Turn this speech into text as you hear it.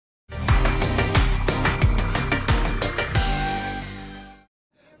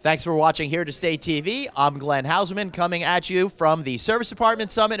Thanks for watching Here to Stay TV. I'm Glenn Haussman coming at you from the Service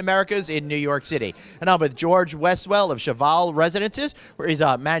Department Summit Americas in New York City. And I'm with George Westwell of Cheval Residences, where he's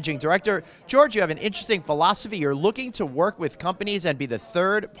Managing Director. George, you have an interesting philosophy. You're looking to work with companies and be the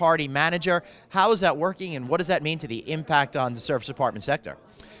third-party manager. How is that working, and what does that mean to the impact on the Service Department sector?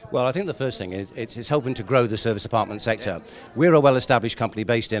 Well, I think the first thing is it's helping to grow the service department sector. We're a well-established company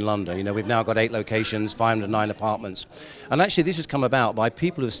based in London. You know, we've now got 8 locations, 509 apartments. And actually this has come about by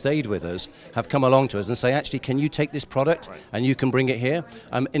people who've stayed with us, have come along to us and say, actually, can you take this product and you can bring it here?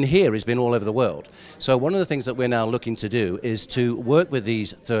 And here has been all over the world. So one of the things that we're now looking to do is to work with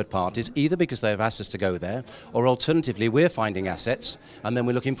these third parties, either because they've asked us to go there, or alternatively, we're finding assets, and then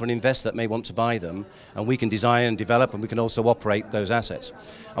we're looking for an investor that may want to buy them, and we can design and develop, and we can also operate those assets.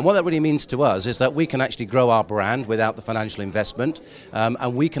 And what that really means to us is that we can actually grow our brand without the financial investment,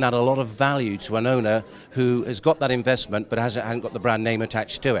 and we can add a lot of value to an owner who has got that investment but hasn't got the brand name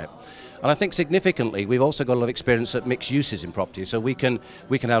attached to it. And I think significantly, we've also got a lot of experience at mixed uses in property. So we can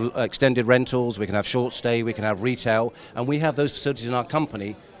have extended rentals, we can have short stay, we can have retail, and we have those facilities in our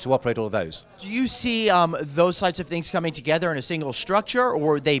company to operate all of those. Do you see those types of things coming together in a single structure,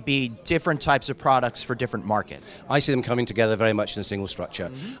 or would they be different types of products for different markets? I see them coming together very much in a single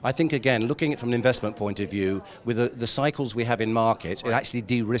structure. I think, again, looking at it from an investment point of view, with the cycles we have in market, it actually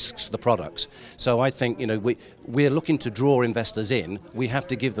de-risks the products. So I think, you know, we're looking to draw investors in. We have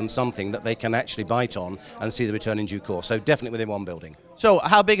to give them something that they can actually bite on and see the return in due course. So definitely within one building. So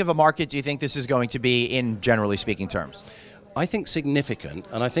how big of a market do you think this is going to be in generally speaking terms? I think significant,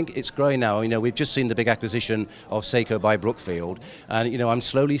 and I think it's growing now. You know, we've just seen the big acquisition of Seiko by Brookfield, and you know, I'm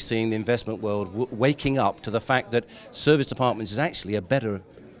slowly seeing the investment world waking up to the fact that service departments is actually a better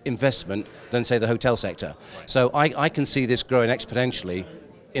investment than, say, the hotel sector. So I can see this growing exponentially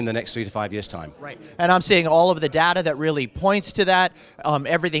in the next 3 to 5 years' time. Right, and I'm seeing all of the data that really points to that.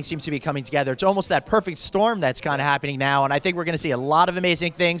 Everything seems to be coming together. It's almost that perfect storm that's kind of happening now, and I think we're going to see a lot of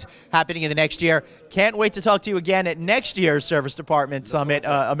amazing things happening in the next year. Can't wait to talk to you again at next year's Service Department Summit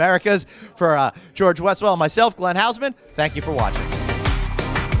Americas. For George Westwell and myself, Glenn Haussman, thank you for watching.